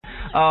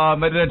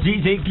Madoda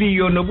DJ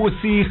Cleo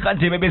nobusi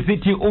khadebe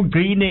besithi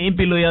ugcine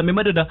impilo yami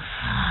madoda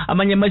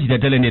amanye amajida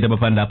talent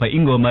abafana lapha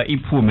ingoma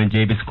iphume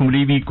nje besikhumbula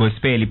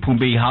igospel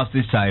iphume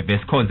ihouse drive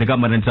besikhonze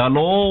kamanje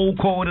njalo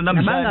ukhona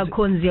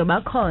namhlanje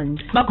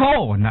abangakhonzi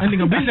bakhona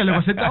andingabendlela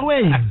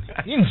kwasecaweni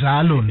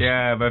injalo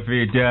yeah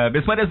bafethu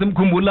besifane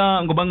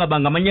simkhumbula ngoba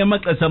ngabanga amanye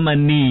amaxesha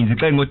amaninzi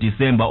xa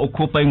ngoDisemba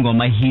ukhupha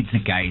ingoma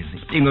hits guys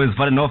ingoma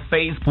ezifana no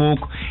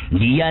Facebook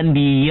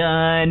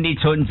ndiya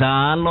nditsho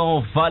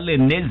njalo vale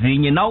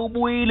nezinye na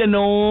ubuyile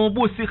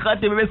nobusi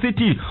khadebe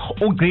besithi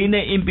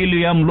ugcine impilo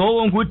yami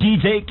lo ngu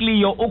DJ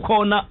Cleo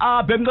ukhona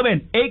apha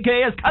emncebeni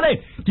AKS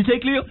khale DJ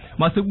Cleo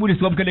masikubulisa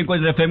kwamkele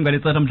Inkonjane FM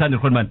ngaletsatha namhlanje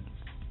khona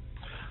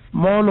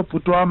molo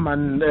butwama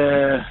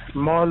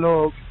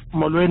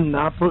molweni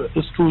napho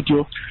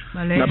e-studio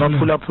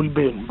nabaphulaphuli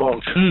benu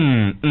bonke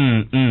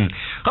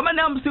kama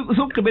nami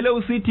sokugqibele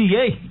usithi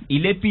hey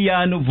ile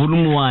piano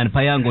volume 1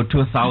 phaya ngo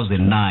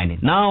 2009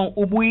 now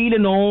ubuyile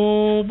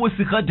no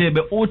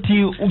busikhadebe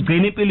uthi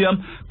ugcine impilo yami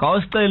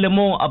ngawusicele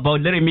more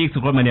about the remix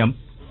kama nami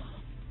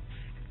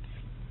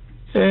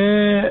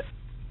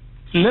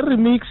le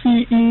remix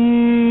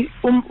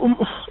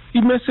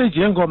I message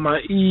yengoma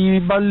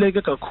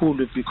ibaluleke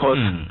kakhulu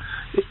because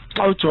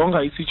xa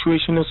ujonga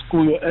i-situation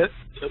esikuyo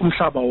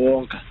umhlaba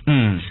wonke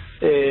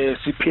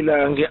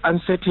siphila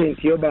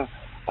nge-uncertainty yoba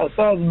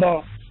awusazi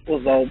uba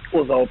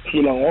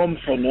uzawuphila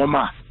ngomso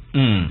noma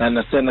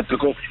understand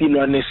because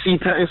silwa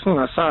nesitha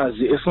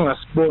esingasazi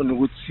esingasiboni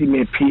ukuthi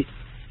simephi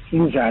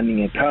sinjani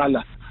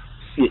ngekhala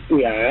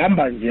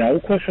uyahamba nje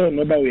awukhoshona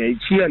noba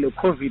uyayichiya le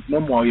COVID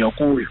noma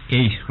uyakuyo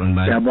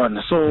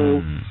yabona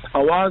so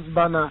awazi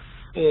bana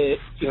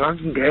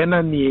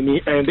ingangena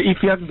nini and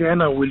if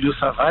yakungena will you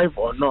survive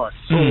or not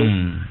so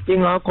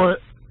ingakho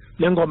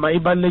lengoma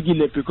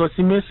ibalekile because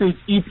I message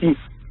ithi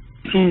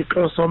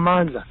Thixo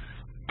Somandla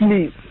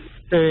please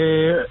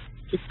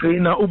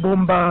igcina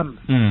ubomi bami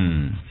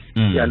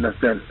you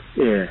understand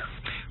yeah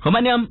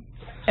Romaniam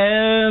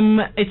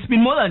it's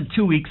been more than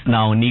 2 weeks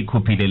now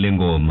nikhuphile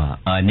lengoma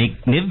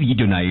ne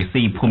video nayo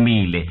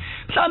seyiphumile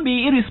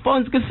mhlambi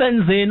I-response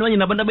kesenzeni wanye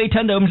nabantu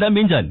abayithandayo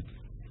mhlambi njani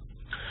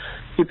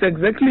It's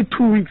exactly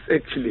 2 weeks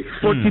actually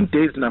 14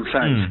 days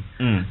namhlanje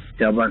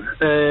yabona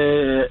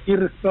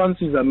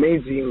I-response is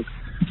amazing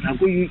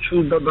naku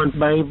YouTube abantu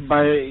by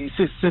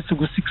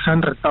sesiku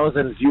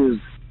 600,000 views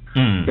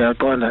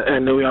yaqonda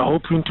and we are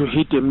hoping to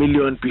hit 1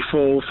 million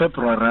before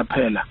February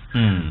aphela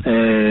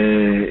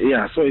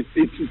yeah so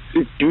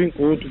it's doing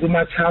good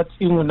kuma chart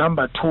ingu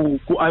number 2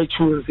 ku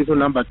iTunes ingu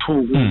number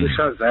 2 ku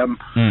Shazam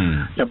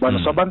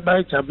yabona so abantu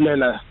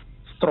bayajabulela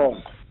strong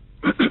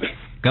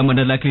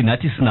Kamanda lakini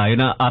nathi sinayo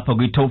na apha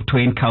kwi top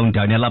 20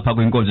 countdown yalapha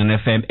kwiNkonjane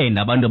FM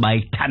nabantu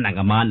bayithanda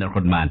ngamandla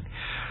Rodman.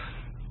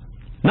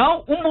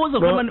 Now umbuzo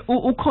kwamanje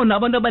ukhona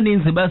abantu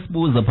abaninzi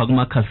basibuza pha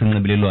kumakhasi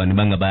nxibelelwano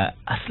bangaba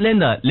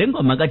asilenda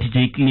lengoma ka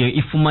DJ Cleo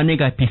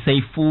ifumaneka phi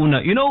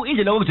sayifuna you know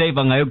indlela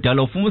okujayiva ngayo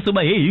kudala ufuma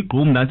usoba hey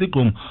igqum nansi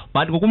igqum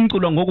but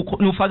ngokumculo ngoku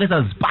ufaka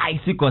esa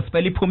spice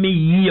gospel iphume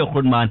yiyo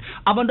Rodman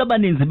abantu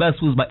abaninzi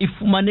basibuza ba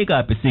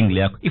ifumaneka phi single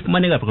yakho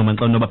ifumaneka phi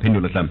kwamanje noba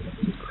phendula mhlawumbe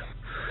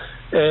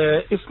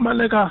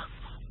ifumaneka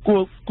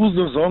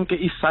kuzo zonke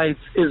i-sites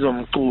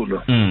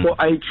ezomculo ko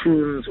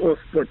iTunes o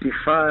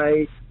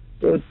Spotify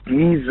o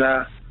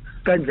Deezer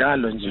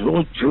kanjalo nje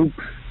o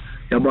Juke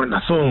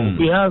yabona so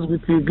uyazi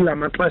ukuthi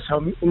kulamaxesha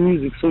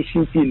music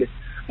soshintile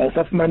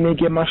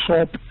awusafumaneki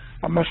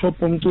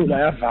amashop omculo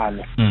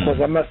ayavalwa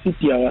because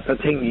ama-CD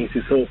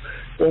awasathengisi so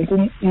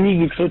wonke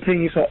music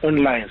sothengiswa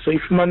online so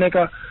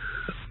ifumaneka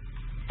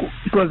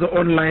because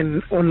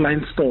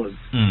online stores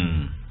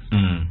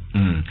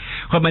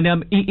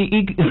Kwamanyam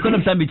ikhona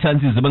mhlambi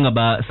chances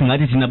bangaba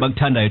singathi thina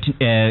bakuthandayo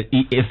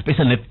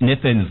especially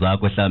nefans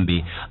zakho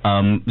mhlambi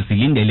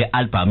silindele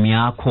album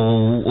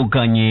yakho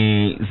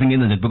okanye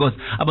singenza nje because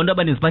abantu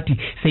abaninzi bathi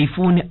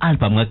sayifuna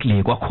album ka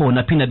Cleo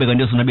kwakhona phinda beka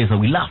nto sonabeza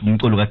we love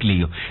umculo ka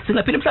Cleo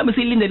singaphinde mhlambi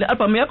silindele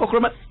album yakho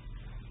khona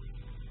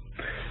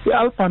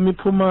i-album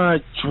iphuma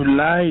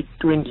July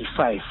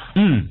 25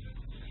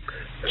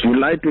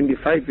 July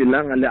 25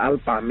 ilanga le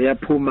album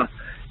yaphuma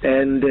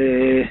and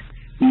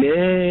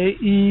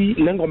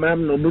le ngoma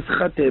yami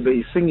nobusikhadebe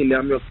isingle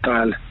yami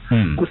yokuqala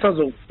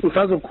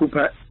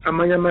kusazokhupha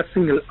amanye ama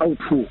single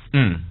awu2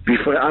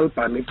 before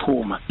album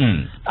iphuma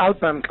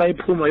album xa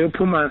iphuma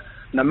yophuma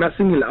nama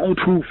single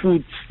awu2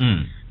 futhi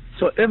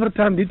so every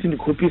time ndithi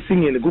ndikhupha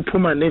isingle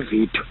kuphuma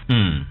nevideo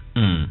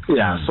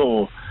yeah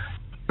so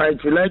by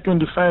July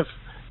 25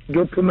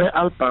 kuyophuma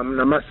ialbum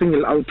nama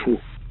single awu2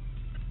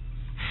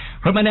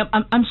 Romania,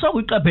 I'm so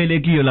uqaphele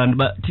kiyo lantu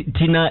ba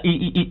thina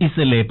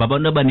iseleba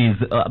abantu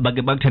abaninzi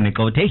bake bakuthane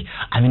xa uthi hey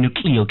I mean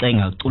uCleo xa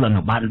ingacula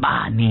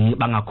nobani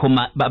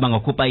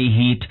bangakhupha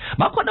ihit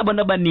bakhona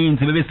abantu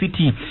abaninzi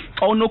bebesithi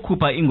xa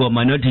unokhupha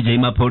ingoma no DJ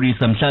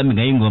Maphorisa mhlawumbe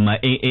ngayingoma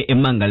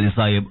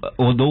emangalisayo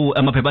although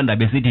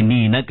amaphephandaba esithi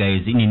nina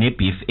guys nine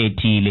beef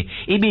ethile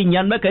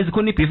ibinyani ba guys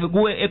khona ibeef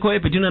kuwe ekho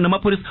ebhethina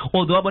namaphorisa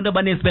although abantu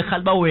abaninzi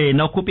bekhaliba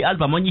wena ukhupha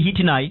ialbum onye hit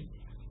naye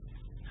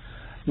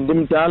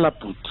ndimdala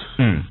but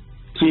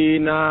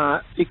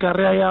Thina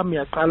i-career yami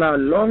yaqala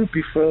long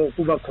before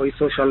kuba khona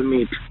social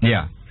media.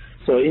 Yeah.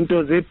 So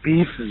into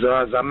ze-beef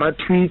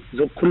zama-tweets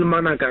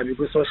zokukhulumana kabi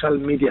ku-social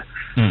media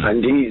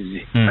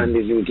andizi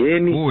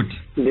andizingeni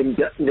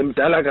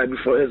ndimdala kabi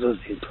for ezo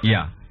zinto.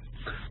 Yeah.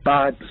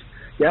 But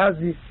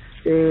yazi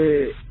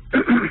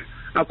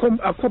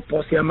akho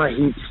boss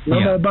yama-hit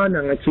noma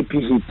ubana ngakhipha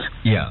i-hit.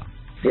 Yeah.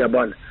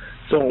 Yabona.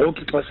 So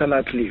ngoku ixesha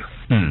la Cleo.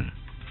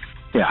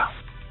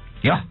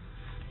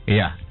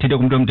 Yeah, thithe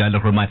kumuntu omdala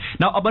Roman.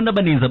 Now abantu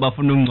abaninzi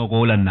abafuna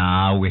uncokola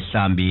nawe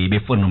mhlambi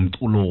befuna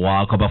umculo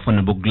wakho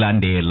abafuna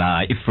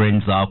ukulandela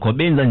i-friends zakho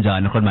benza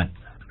njani Roman?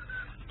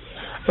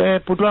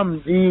 Bhuti wami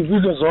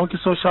kuzo zonke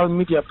social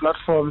media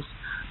platforms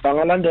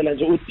bangalandela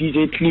nje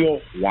uDJ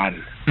Cleo 1.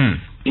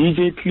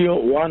 DJ Cleo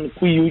 1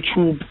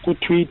 ku-YouTube,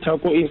 ku-Twitter,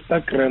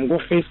 ku-Instagram,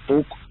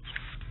 ku-Facebook.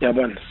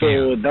 Yabona.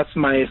 So that's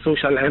my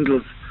social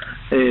handles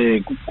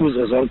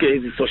kuzo zonke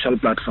ezi social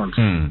platforms.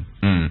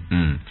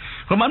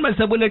 Roman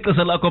masabule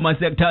xesha lakho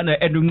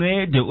masiyakuthanda and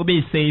uncede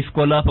ube safe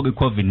kwalapha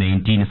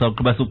kwi-COVID-19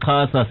 sawuqhuba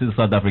suxhasa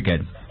si-South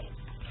Africans.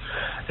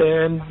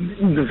 And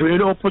the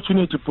very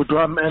opportunity Bhuti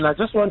wami, and I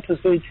just want to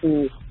say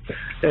to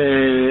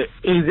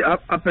easy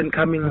up and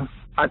coming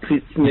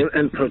artists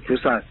and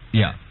producers.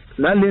 Yeah.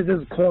 Nalezi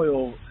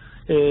zikhoyo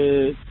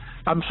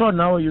I'm sure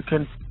now you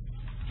can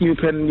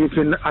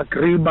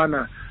agree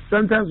bana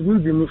sometimes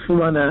kunzima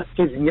ufumana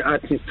ezinye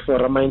artists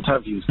for my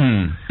interviews.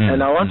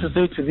 And I want to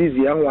say to these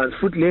young ones,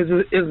 futhi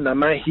lezi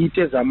ezinama-hit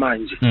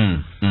ezamanje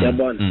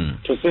yabona,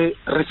 to say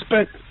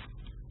respect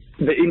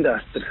the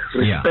industry,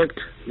 respect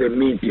the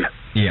media.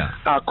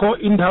 Akho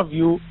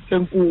interview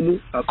enkulu,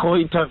 akho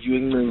interview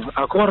encinci,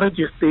 akho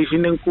radio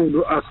station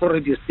enkulu, akho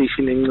radio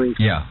station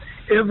encinci.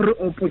 Every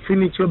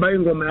opportunity yoba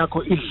ingoma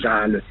yakho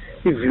idlalwe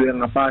iviwe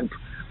ngabantu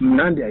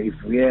mnandi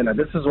ayivuyela.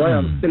 This is why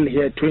I'm still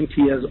here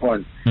 20 years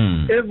on.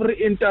 Every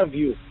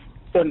interview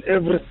on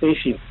every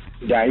station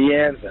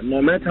ndayenza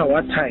no matter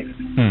what time.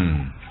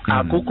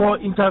 Akukho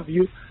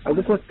interview,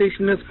 akukho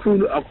station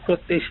esikhulu, akukho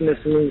station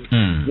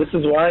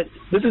esincane.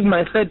 This is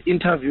my third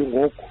interview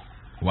ngoku.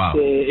 Wow.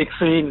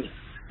 Ekuseni.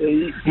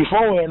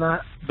 Before wena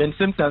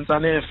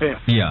bengisemdansane FM.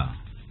 Yeah.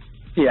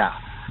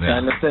 You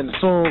understand?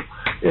 So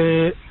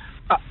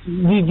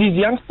these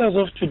youngsters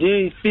of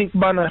today think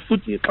bana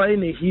futhi xa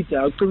ine-hit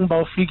awucinga uba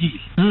ufikile.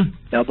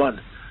 Yabona,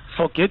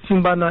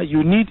 forgetting bana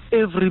you need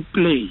every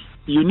play,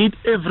 you need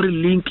every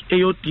link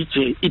eyo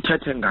DJ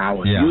ithathe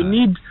ngawe. You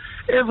need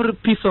every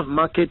piece of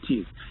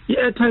marketing.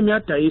 I-airtime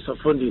iyadayiswa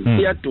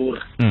fondini,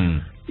 iyadura.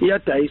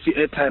 Iyadayiswa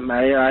i-airtime.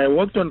 I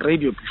worked on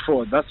radio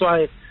before. That's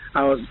why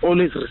I was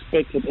always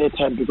respected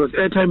airtime, because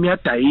airtime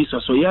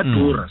iyadayiswa, so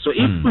iyadura. So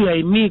if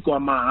uyayinikwa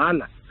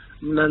mahala,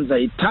 mna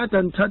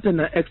nithathe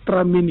na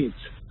extra minutes.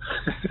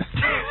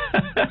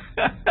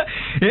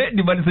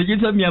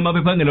 Ndibanisekisa mnyama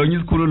bephangela onye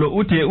isikhululo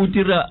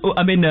utira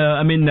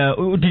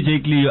DJ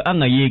Cleo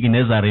angayeki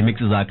neza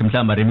remix zakhe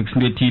mhlamba remix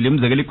into ethile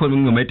umzekelo ikhona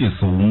ingoma ethi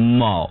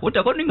Zuma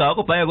utakona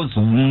ingakho phaya ku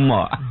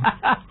Zuma.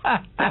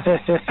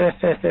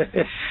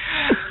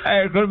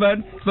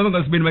 Golban soma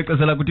ngasibini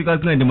maxesha la kuthi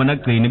kancende mana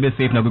gcine be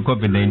safe na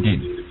kwi-COVID-19.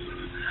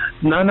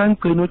 Nana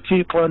ngcina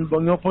uThixo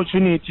ndibonge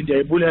opportunity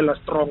ndiyayibulela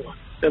strong.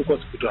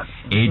 Enkosi Bhuti wami.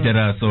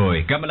 Ejara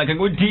soy. Kama lakhe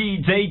ngu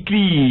DJ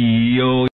Cleo.